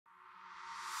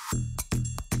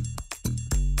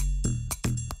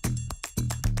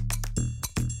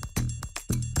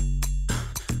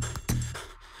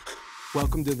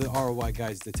Welcome to the ROI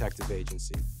Guys Detective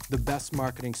Agency, the best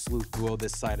marketing sleuth duo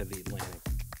this side of the Atlantic.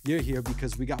 You're here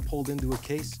because we got pulled into a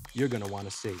case you're going to want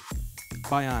to see.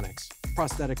 Bionics,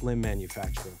 prosthetic limb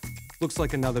manufacturer. Looks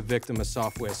like another victim of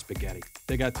software spaghetti.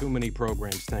 They got too many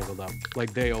programs tangled up,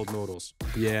 like day-old noodles.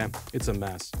 Yeah, it's a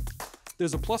mess.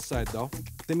 There's a plus side, though.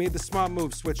 They made the smart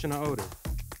move switching to Odoo.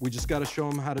 We just got to show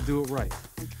them how to do it right.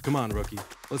 Come on, rookie.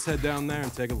 Let's head down there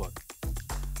and take a look.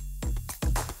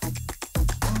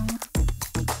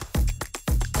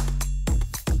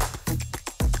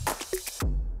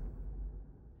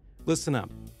 Listen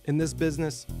up. In this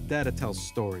business, data tells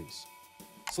stories.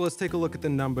 So let's take a look at the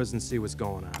numbers and see what's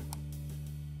going on.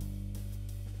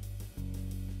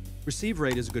 Receive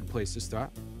rate is a good place to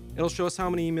start. It'll show us how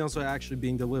many emails are actually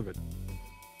being delivered.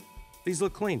 These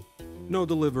look clean. No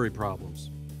delivery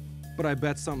problems. But I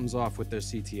bet something's off with their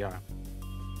CTR.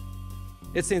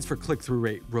 It stands for click-through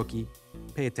rate, rookie.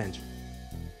 Pay attention.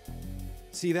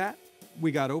 See that?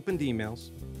 We got opened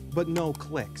emails, but no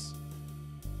clicks.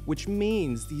 Which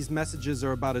means these messages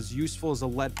are about as useful as a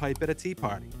lead pipe at a tea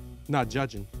party. Not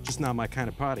judging, just not my kind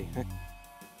of party.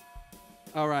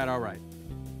 All right.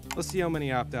 Let's see how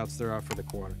many opt-outs there are for the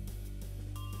quarter.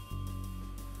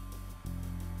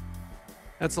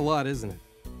 That's a lot, isn't it?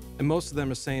 And most of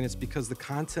them are saying it's because the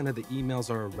content of the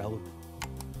emails are irrelevant.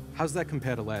 How's that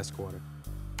compare to last quarter?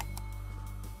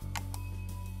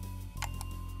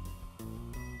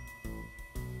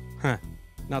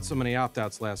 Not so many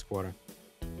opt-outs last quarter.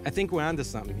 I think we're onto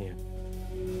something here.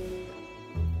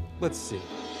 Let's see.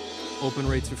 Open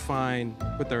rates are fine,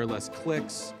 but there are less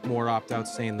clicks, more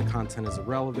opt-outs saying the content is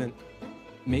irrelevant.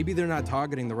 Maybe they're not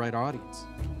targeting the right audience.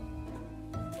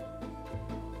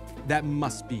 That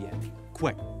must be it.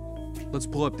 Quick, let's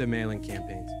pull up their mailing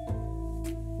campaigns.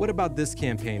 What about this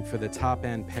campaign for the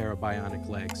top-end pair of bionic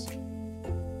legs?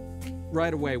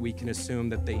 Right away, we can assume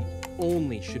that they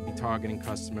only should be targeting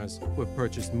customers who have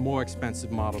purchased more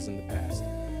expensive models in the past,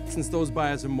 since those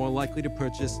buyers are more likely to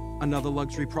purchase another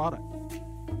luxury product.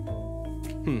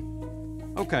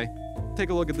 Okay, take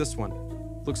a look at this one.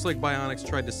 Looks like Bionics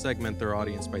tried to segment their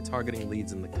audience by targeting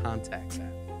leads in the Contacts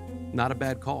app. Not a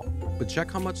bad call, but check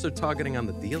how much they're targeting on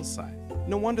the deal side.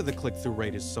 No wonder the click-through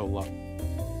rate is so low.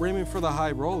 We're aiming for the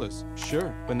high rollers,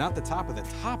 sure, but not the top of the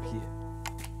top here.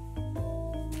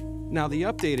 Now, the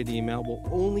updated email will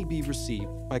only be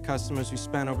received by customers who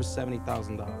spent over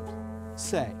 $70,000.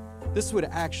 Say, this would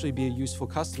actually be a useful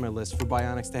customer list for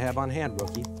Bionics to have on hand,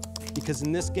 rookie. Because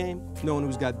in this game, no one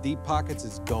who's got deep pockets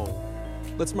is gold.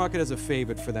 Let's mark it as a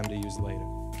favorite for them to use later.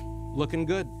 Looking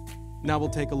good. Now we'll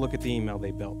take a look at the email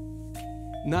they built.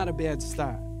 Not a bad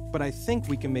start, but I think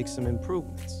we can make some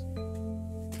improvements,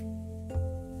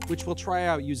 which we'll try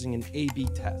out using an A/B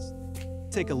test.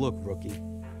 Take a look, rookie.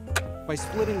 By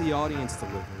splitting the audience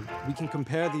delivery, we can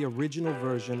compare the original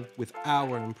version with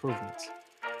our improvements.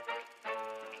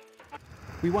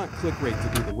 We want click rate to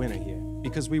be the winner here,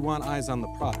 because we want eyes on the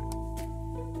product.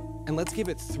 And let's give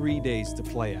it 3 days to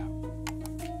play out.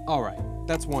 All right,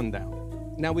 that's one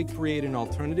down. Now we create an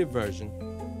alternative version,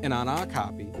 and on our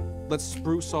copy, let's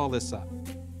spruce all this up.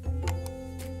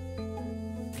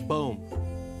 Boom.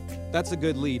 That's a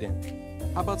good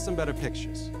lead-in. How about some better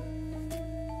pictures?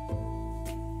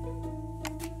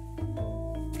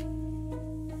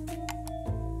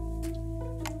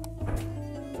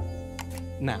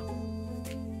 Now,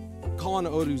 call on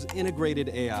Odoo's integrated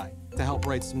AI to help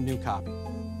write some new copy.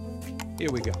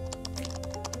 Here we go.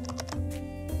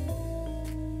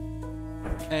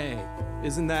 Hey,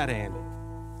 isn't that handy?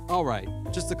 All right,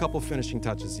 just a couple finishing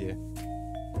touches here.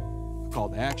 A call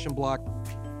to action block.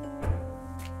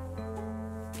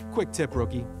 Quick tip,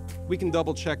 rookie. We can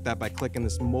double check that by clicking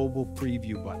this mobile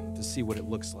preview button to see what it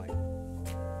looks like.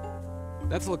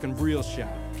 That's looking real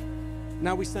sharp.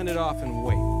 Now we send it off and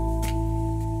wait.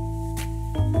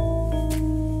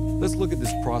 Let's look at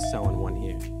this cross-selling one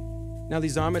here. Now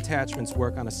these ARM attachments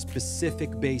work on a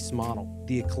specific base model,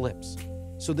 the Eclipse.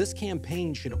 So this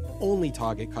campaign should only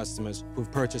target customers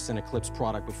who've purchased an Eclipse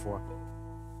product before.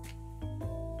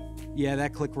 Yeah,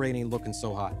 that click rate ain't looking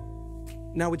so hot.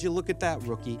 Now would you look at that,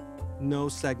 rookie? No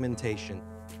segmentation.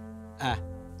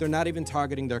 They're not even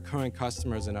targeting their current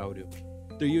customers in Odoo.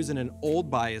 They're using an old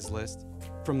buyers list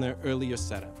from their earlier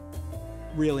setup.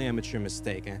 Real amateur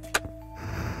mistake, eh?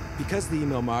 Because the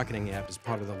email marketing app is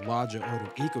part of the larger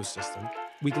Odoo ecosystem,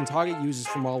 we can target users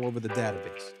from all over the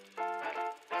database.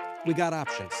 We got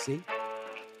options, see?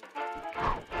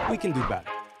 We can do better.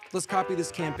 Let's copy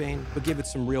this campaign, but give it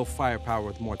some real firepower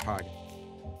with more targeting.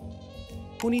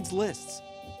 Who needs lists?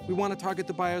 We want to target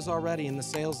the buyers already in the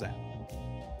sales app.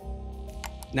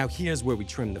 Now here's where we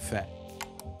trim the fat.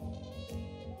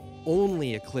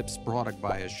 Only Eclipse product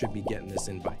buyers should be getting this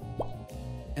invite.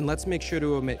 And let's make sure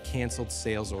to omit canceled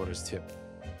sales orders too.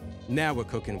 Now we're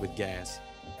cooking with gas.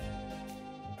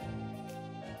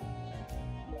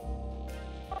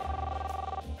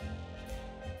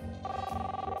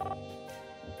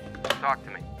 Talk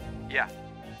to me. Yeah.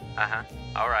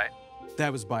 All right.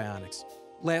 That was Bionics.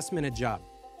 Last minute job.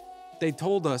 They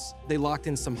told us they locked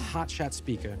in some hotshot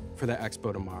speaker for their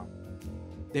expo tomorrow.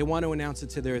 They want to announce it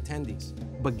to their attendees.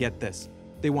 But get this,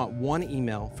 they want one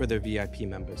email for their VIP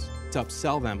members to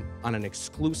upsell them on an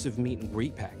exclusive meet and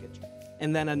greet package,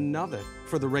 and then another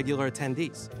for the regular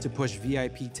attendees to push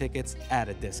VIP tickets at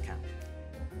a discount.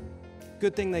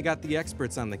 Good thing they got the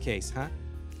experts on the case, huh?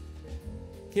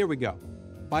 Here we go.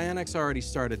 Bionics already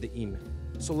started the email,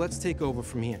 so let's take over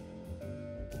from here.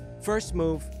 First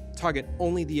move, target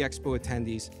only the expo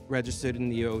attendees registered in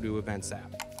the Odoo Events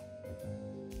app.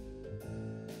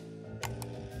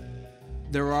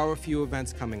 There are a few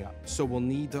events coming up, so we'll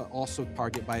need to also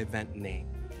target by event name.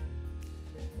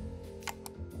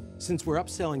 Since we're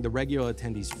upselling the regular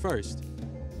attendees first,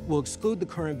 we'll exclude the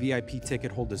current VIP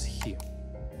ticket holders here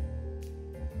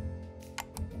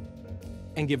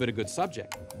and give it a good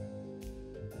subject.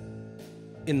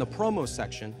 In the promo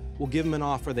section, we'll give them an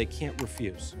offer they can't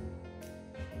refuse.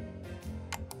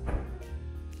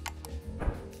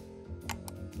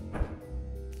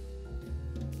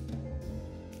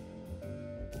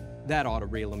 That ought to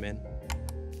reel them in.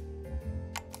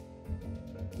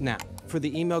 Now, for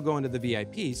the email going to the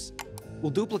VIPs,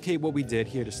 we'll duplicate what we did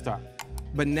here to start.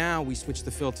 But now we switch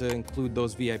the filter to include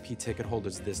those VIP ticket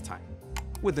holders this time,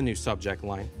 with a new subject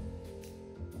line.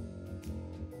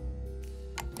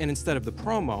 And instead of the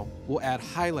promo, we'll add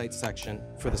highlight section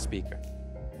for the speaker.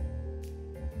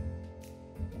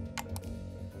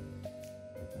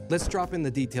 Let's drop in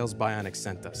the details Bionics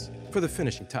sent us for the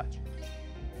finishing touch.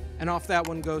 And off that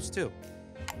one goes too.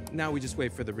 Now we just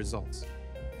wait for the results.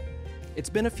 It's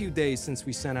been a few days since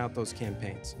we sent out those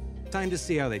campaigns. Time to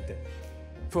see how they did.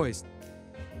 First,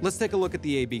 let's take a look at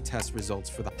the A/B test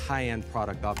results for the high-end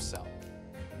product upsell.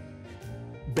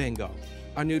 Bingo,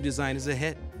 our new design is a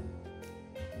hit.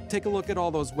 Take a look at all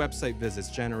those website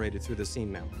visits generated through this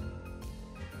email.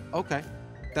 Okay,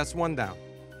 that's one down.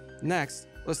 Next,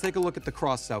 let's take a look at the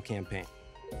cross-sell campaign.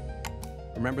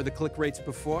 Remember the click rates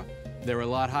before? They're a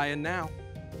lot higher now.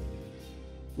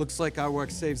 Looks like our work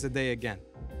saves the day again.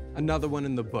 Another one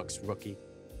in the books, rookie.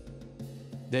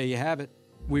 There you have it.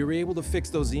 We were able to fix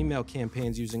those email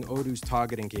campaigns using Odoo's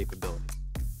targeting capability.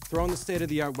 Throw in the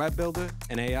state-of-the-art web builder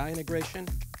and AI integration,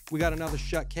 we got another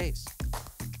shut case.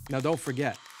 Now don't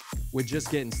forget, we're just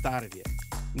getting started here.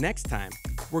 Next time,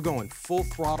 we're going full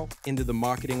throttle into the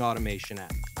marketing automation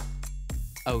app.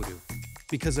 Odoo,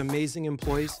 because amazing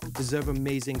employees deserve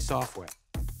amazing software.